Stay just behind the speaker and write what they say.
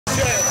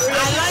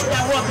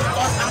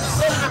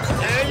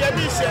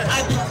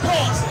and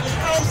because it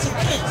helps the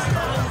kids.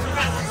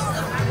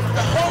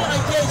 The whole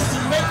idea is to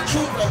make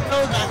children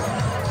know that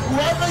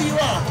whoever you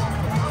are,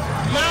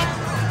 man,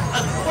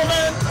 a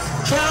woman,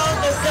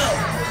 child or girl,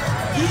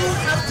 you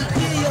have to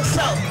be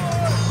yourself.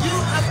 You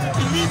have to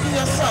believe in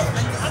yourself,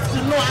 and you have to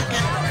know I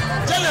can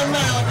tell them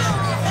now that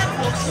that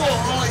will fall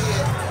all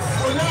year.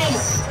 For now.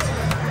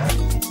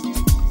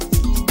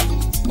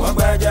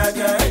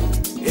 Gbejeke,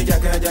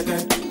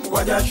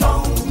 waja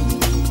shong.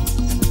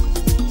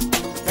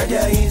 Kaja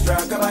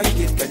Israel, kaba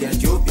Egypt, kaja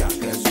Ethiopia,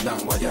 kaja Sudan,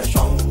 waja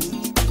shong.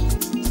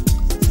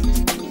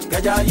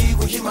 Kaja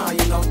Yikushima,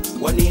 you know,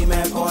 wani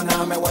me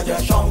kona me waja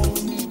shong.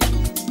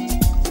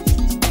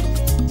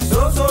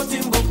 So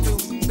Timbuktu,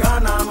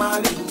 Ghana,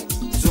 Mali,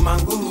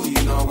 Sumanguru,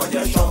 you know,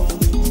 waja shong.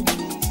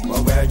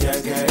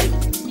 Gbejeke,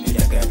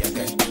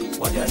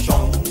 waja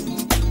shong.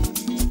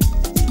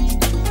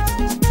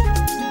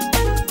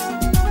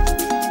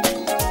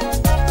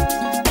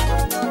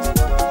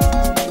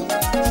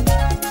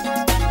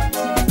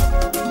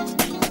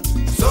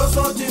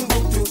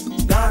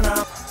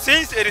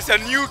 Since it is a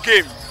new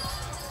game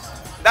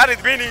that is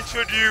being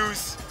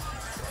introduced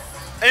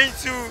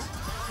into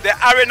the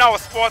arena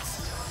of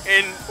sports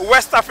in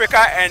West Africa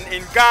and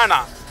in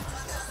Ghana,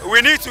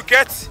 we need to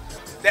get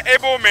the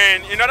able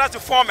men in order to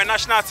form a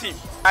national team.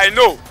 I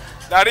know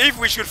that if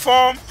we should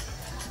form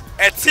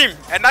a team,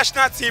 a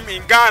national team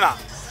in Ghana,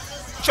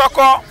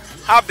 Choco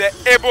have the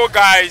able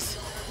guys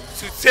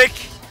to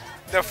take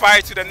the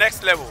fight to the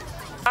next level.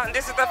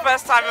 This is the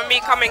first time of me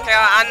coming here,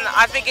 and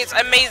I think it's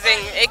amazing.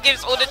 It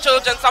gives all the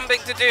children something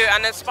to do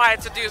and inspire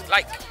to do,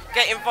 like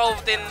get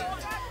involved in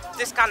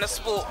this kind of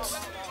sport,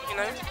 you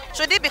know.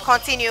 Should it be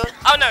continued?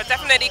 Oh no,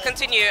 definitely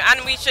continue,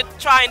 and we should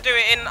try and do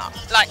it in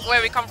like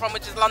where we come from,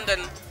 which is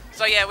London.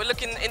 So yeah, we're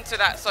looking into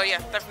that. So yeah,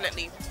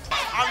 definitely.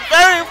 I'm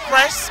very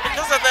impressed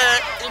because of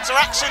the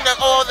interaction of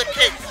all the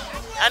kids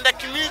and the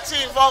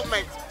community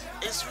involvement.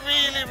 It's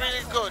really,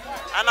 really good,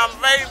 and I'm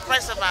very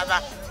impressed about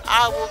that.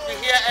 I will be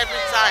here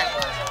every time.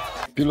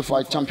 Pillow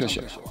Fight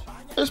Championship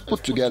is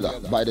put together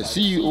by the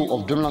CEO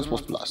of Dreamland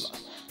Sports Plus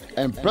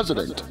and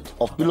President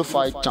of Pillow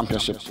Fight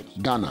Championship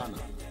Ghana,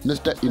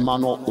 Mr.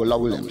 Emmanuel Ola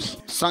Williams,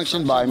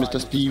 sanctioned by Mr.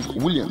 Steve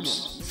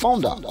Williams,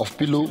 founder of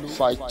Pillow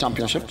Fight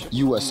Championship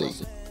USA.